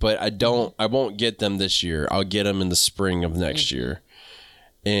carrots, but I won't get them this year. I'll get them in the spring of next year.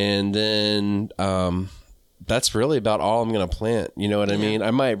 And then that's really about all I'm going to plant. You know what I mean?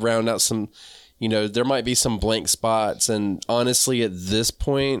 I might round out some, there might be some blank spots. And honestly, at this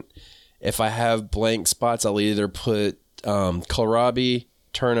point, if I have blank spots, I'll either put kohlrabi,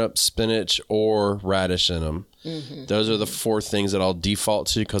 turnip, spinach, or radish in them. Mm-hmm. Those are the 4 things that I'll default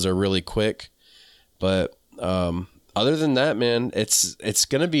to because they're really quick. But other than that, man, it's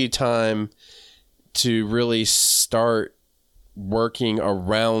going to be time to really start working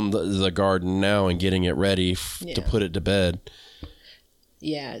around the garden now and getting it ready to put it to bed.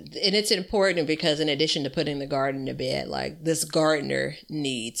 Yeah, and it's important because in addition to putting the garden to bed, like, this gardener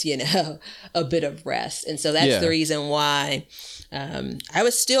needs, a bit of rest. And so that's the reason why I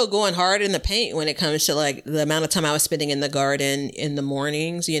was still going hard in the paint when it comes to, like, the amount of time I was spending in the garden in the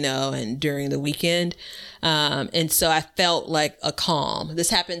mornings, and during the weekend. And so I felt like a calm. This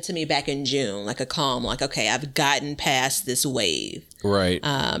happened to me back in June, like a calm, like, okay, I've gotten past this wave. Right.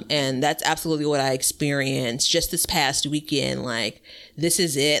 And that's absolutely what I experienced just this past weekend. Like, this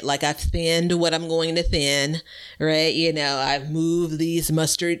is it. Like, I've thinned what I'm going to thin, right? You know, I've moved these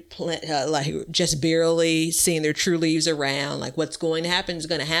mustard plant, like just barely seeing their true leaves around. Like, what's going to happen is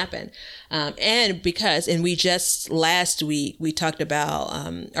going to happen. And we just last week, we talked about,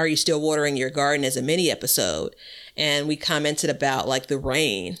 Are You Still Watering Your Garden as a mini episode. And we commented about like the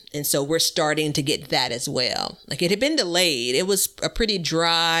rain. And so we're starting to get that as well. Like, it had been delayed. It was a pretty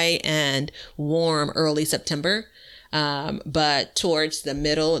dry and warm early September. But towards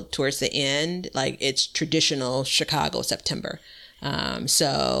the end, like, it's traditional Chicago September.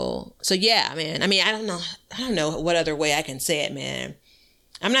 So yeah, man. I mean, I don't know what other way I can say it, man.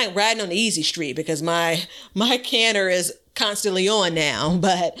 I'm not riding on the easy street because my canner is constantly on now,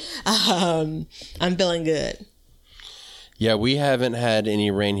 but, I'm feeling good. Yeah, we haven't had any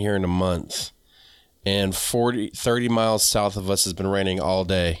rain here in a month, and 30 miles south of us has been raining all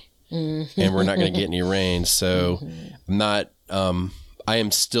day, and we're not going to get any rain. So I am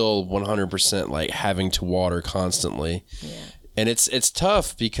still 100% like having to water constantly. Yeah. And it's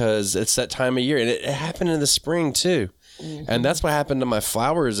tough because it's that time of year, and it happened in the spring too. And that's what happened to my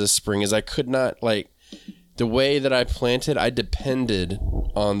flowers this spring is I could not, like, the way that I planted, I depended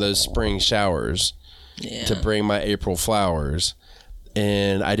on those spring showers. Yeah. To bring my April flowers,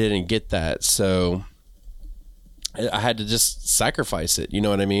 and I didn't get that, so I had to just sacrifice it, you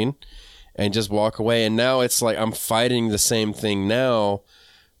know what I mean, and just walk away. And now it's like I'm fighting the same thing now,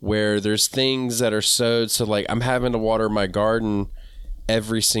 where there's things that are sowed, so like I'm having to water my garden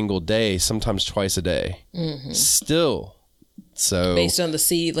every single day, sometimes twice a day, still. So based on the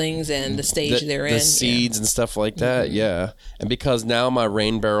seedlings and the stage they're in, the seeds and stuff like that, yeah. And because now my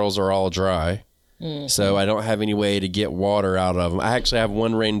rain barrels are all dry. So I don't have any way to get water out of them. I actually have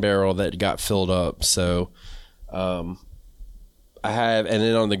one rain barrel that got filled up. So I have, and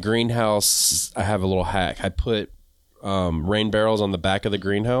then on the greenhouse, I have a little hack. I put rain barrels on the back of the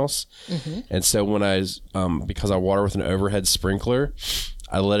greenhouse. And so when because I water with an overhead sprinkler,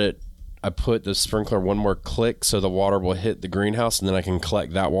 I put the sprinkler one more click so the water will hit the greenhouse, and then I can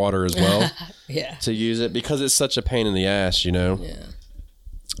collect that water as well to use it, because it's such a pain in the ass, you know? Yeah.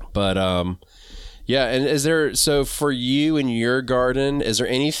 But, yeah, and so for you in your garden, is there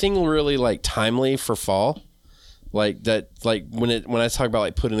anything really like timely for fall? Like that, like when I talk about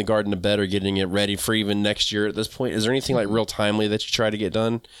like putting the garden to bed or getting it ready for even next year at this point, is there anything like real timely that you try to get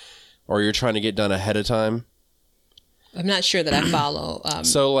done, or you're trying to get done ahead of time? I'm not sure that I follow.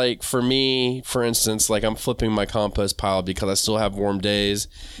 So like for me, for instance, like I'm flipping my compost pile because I still have warm days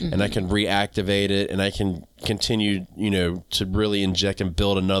and I can reactivate it, and I can continue, you know, to really inject and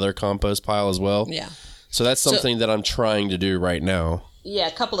build another compost pile as well. Yeah. So that's something that I'm trying to do right now. Yeah,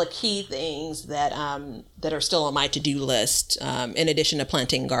 a couple of key things that that are still on my to-do list, in addition to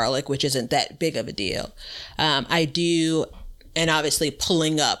planting garlic, which isn't that big of a deal. I do... And obviously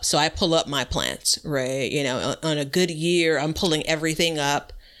pulling up. So I pull up my plants, right? You know, on a good year, I'm pulling everything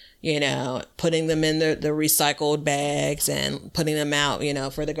up, you know, putting them in the recycled bags and putting them out, you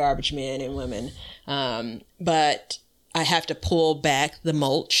know, for the garbage men and women. But I have to pull back the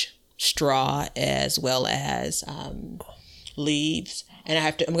mulch, straw, as well as leaves. And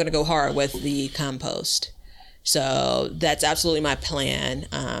I'm going to go hard with the compost. So that's absolutely my plan.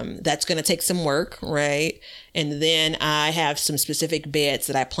 That's going to take some work, right? And then I have some specific beds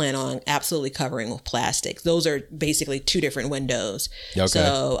that I plan on absolutely covering with plastic. Those are basically 2 different windows. Okay.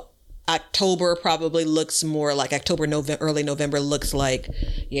 So October probably looks more like early November looks like,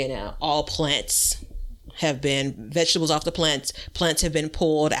 you know, all plants have been, vegetables off the plants have been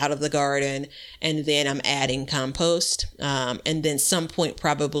pulled out of the garden, and then I'm adding compost. And then some point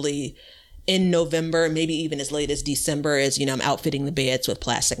probably in November, maybe even as late as December, is, you know, I'm outfitting the beds with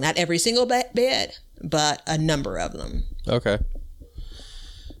plastic. Not every single bed, but a number of them. Okay.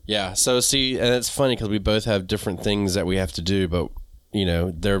 Yeah. So see, and it's funny because we both have different things that we have to do, but, you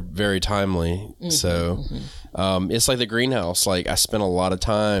know, they're very timely. So it's like the greenhouse. Like I spent a lot of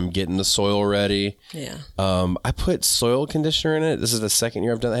time getting the soil ready. Yeah. I put soil conditioner in it. This is the second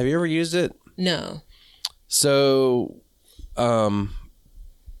year I've done that. Have you ever used it? No. So,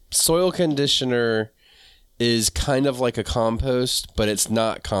 soil conditioner is kind of like a compost, but it's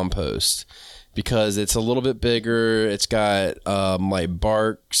not compost because it's a little bit bigger. It's got like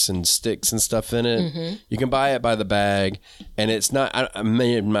barks and sticks and stuff in it. You can buy it by the bag, and it's not, I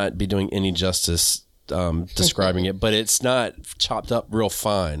may not be doing any justice describing it, but it's not chopped up real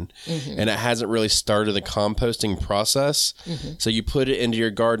fine, and it hasn't really started the composting process. So you put it into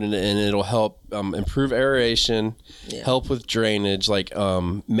your garden, and it'll help improve aeration, help with drainage, like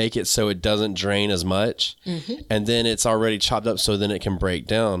make it so it doesn't drain as much, and then it's already chopped up, so then it can break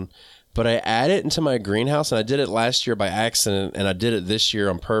down. but I add it into my greenhouse, and I did it last year by accident, and I did it this year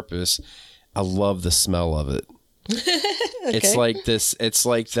on purpose. I love the smell of it. Okay. It's like this. It's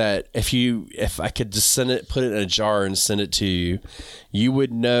like that. If I could just put it in a jar and send it to you, you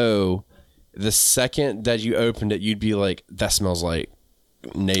would know the second that you opened it, you'd be like, that smells like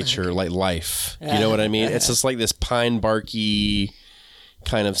nature, like life. You know what I mean? It's just like this pine barky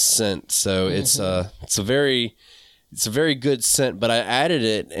kind of scent. So it's a very good scent, but I added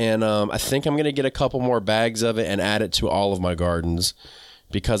it, and I think I'm going to get a couple more bags of it and add it to all of my gardens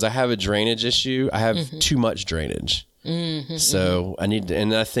because I have a drainage issue. I have too much drainage. So I need to,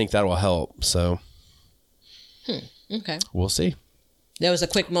 and I think that will help. So okay. We'll see. There was a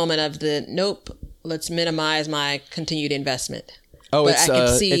quick moment of nope, let's minimize my continued investment. Oh, but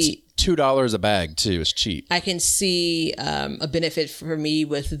it's $2 a bag too. It's cheap. I can see a benefit for me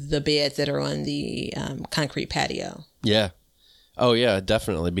with the beds that are on the concrete patio. Yeah. Oh yeah,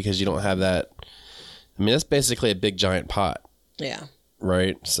 definitely, because you don't have that. I mean, that's basically a big giant pot. Yeah.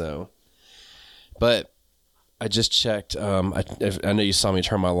 Right. So, but I just checked. I know you saw me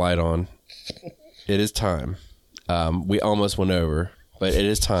turn my light on. It is time. We almost went over, but it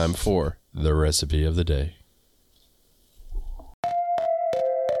is time for the recipe of the day.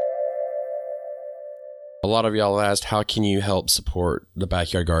 A lot of y'all asked, how can you help support the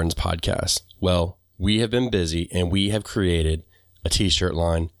Backyard Gardens podcast? Well, we have been busy and we have created a t-shirt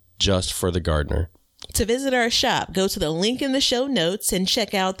line just for the gardener. To visit our shop, go to the link in the show notes and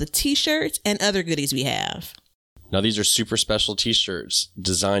check out the t-shirts and other goodies we have. Now, these are super special t-shirts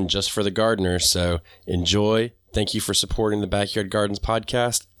designed just for the gardener, so enjoy. Thank you for supporting the Backyard Gardens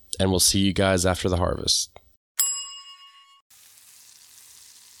podcast, and we'll see you guys after the harvest.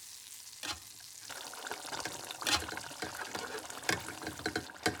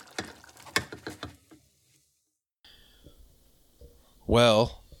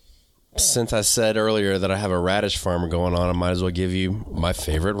 Well, since I said earlier that I have a radish farm going on, I might as well give you my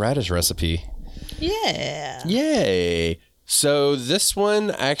favorite radish recipe. Yeah. Yay. So this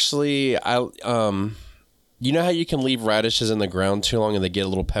one actually, you know how you can leave radishes in the ground too long and they get a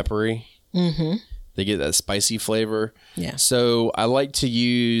little peppery? Mm-hmm. They get that spicy flavor. Yeah. So I like to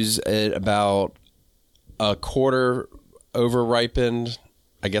use it about a quarter over-ripened,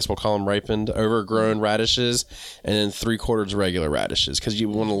 I guess we'll call them ripened, overgrown radishes, and then 3/4 regular radishes because you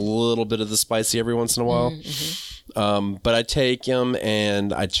want a little bit of the spicy every once in a while. Mm-hmm. But I take them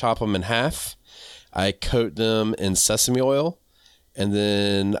and I chop them in half. I coat them in sesame oil, and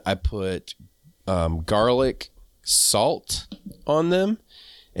then I put garlic salt on them.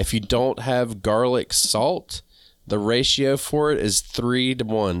 If you don't have garlic salt, the ratio for it is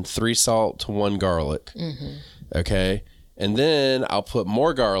 3-to-1, 3 salt to 1 garlic. Mm-hmm. Okay. And then I'll put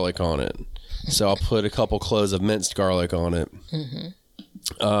more garlic on it. So I'll put a couple cloves of minced garlic on it.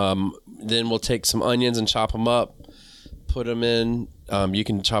 Mm-hmm. Then we'll take some onions and chop them up, put them in. You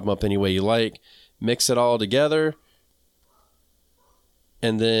can chop them up any way you like. Mix it all together.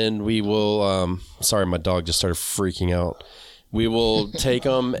 And then we will, sorry, my dog just started freaking out. We will take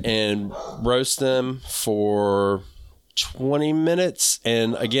them and roast them for 20 minutes.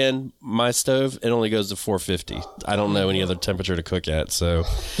 And again, my stove, it only goes to 450. I don't know any other temperature to cook at. So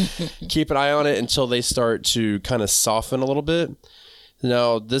keep an eye on it until they start to kind of soften a little bit.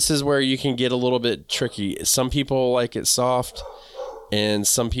 Now, this is where you can get a little bit tricky. Some people like it soft and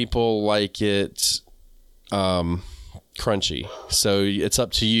some people like it crunchy. So it's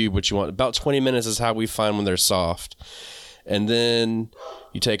up to you what you want. About 20 minutes is how we find when they're soft. And then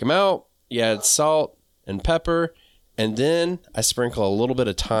you take them out, you add salt and pepper, and then I sprinkle a little bit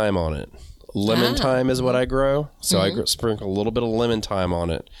of thyme on it. Lemon thyme is what I grow, so I sprinkle a little bit of lemon thyme on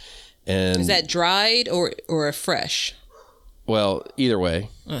it. And is that dried or fresh? Well, either way,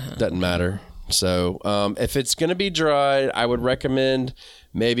 doesn't matter. So if it's going to be dried, I would recommend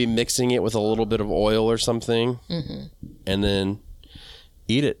maybe mixing it with a little bit of oil or something, and then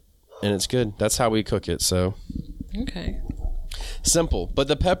eat it, and it's good. That's how we cook it. So okay. Simple, but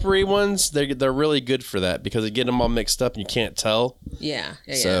the peppery ones, they're really good for that because they get them all mixed up and you can't tell. Yeah.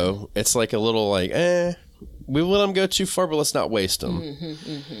 So it's like a little we let them go too far, but let's not waste them.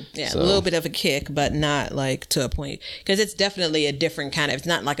 Yeah, so a little bit of a kick, but not like to a point because it's definitely a different kind of. It's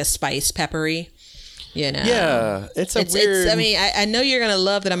not like a spice peppery, you know. Yeah, it's weird. I mean, I know you're gonna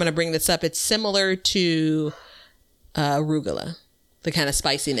love that. I'm gonna bring this up. It's similar to arugula, the kind of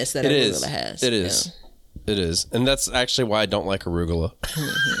spiciness that arugula has. It is. Yeah. It is. And that's actually why I don't like arugula.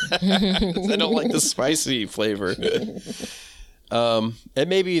 I don't like the spicy flavor. It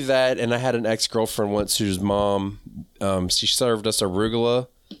may be that, and I had an ex-girlfriend once whose mom, she served us arugula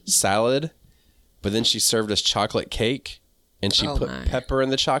salad, but then she served us chocolate cake, and she put pepper in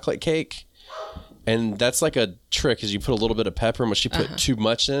the chocolate cake. And that's like a trick, is you put a little bit of pepper, but she put too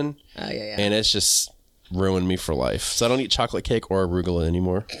much in. Oh, yeah. And it's just ruined me for life. So I don't eat chocolate cake or arugula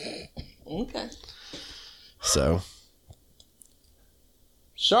anymore. Okay. So.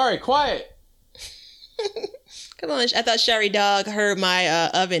 Shari, quiet. Come on. I thought Shari dog heard my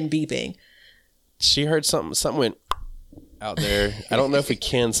oven beeping. She heard something. Something went out there. I don't know if we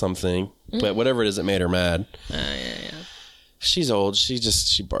canned something, but whatever it is, it made her mad. Yeah. She's old.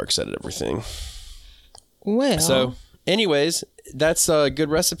 She barks at everything. Well. So, anyways, that's a good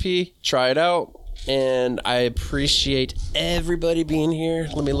recipe. Try it out. And I appreciate everybody being here.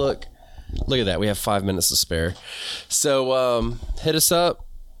 Let me look. Look at that. We have 5 minutes to spare. So, hit us up.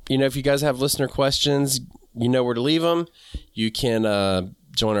 You know, if you guys have listener questions, you know where to leave them. You can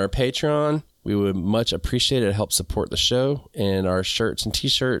join our Patreon. We would much appreciate it. It helps support the show and our shirts and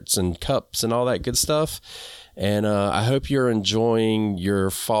T-shirts and cups and all that good stuff. And I hope you're enjoying your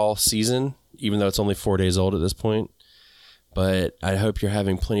fall season, even though it's only 4 days old at this point. But I hope you're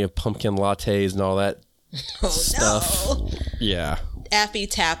having plenty of pumpkin lattes and all that stuff. No. Yeah. Tappy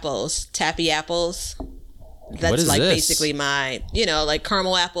apples. That's like this? Basically my, like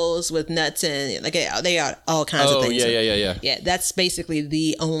caramel apples with nuts and like they are all kinds of things. Yeah. Yeah, that's basically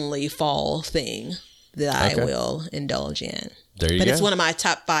the only fall thing that I will indulge in. There you go. But it's one of my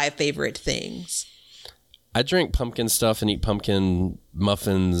top 5 favorite things. I drink pumpkin stuff and eat pumpkin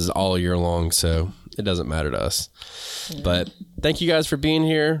muffins all year long, so it doesn't matter to us. But thank you guys for being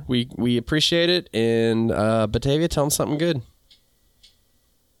here. We appreciate it. And Batavia, tell them something good.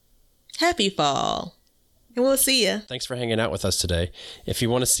 Happy fall. And we'll see you. Thanks for hanging out with us today. If you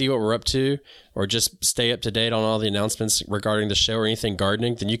want to see what we're up to or just stay up to date on all the announcements regarding the show or anything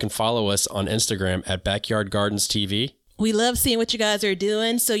gardening, then you can follow us on Instagram at Backyard Gardens TV. We love seeing what you guys are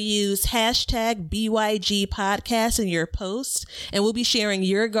doing, so use hashtag BYG Podcast in your posts, and we'll be sharing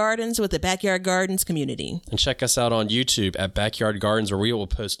your gardens with the Backyard Gardens community. And check us out on YouTube at Backyard Gardens, where we will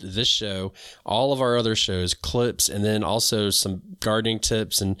post this show, all of our other shows, clips, and then also some gardening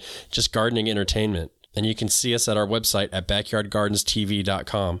tips and just gardening entertainment. And you can see us at our website at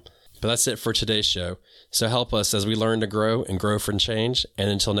backyardgardenstv.com. But that's it for today's show. So help us as we learn to grow and grow for change. And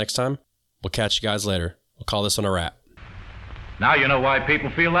until next time, we'll catch you guys later. We'll call this one a wrap. Now you know why people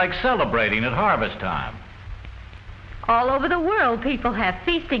feel like celebrating at harvest time. All over the world, people have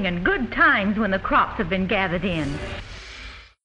feasting and good times when the crops have been gathered in.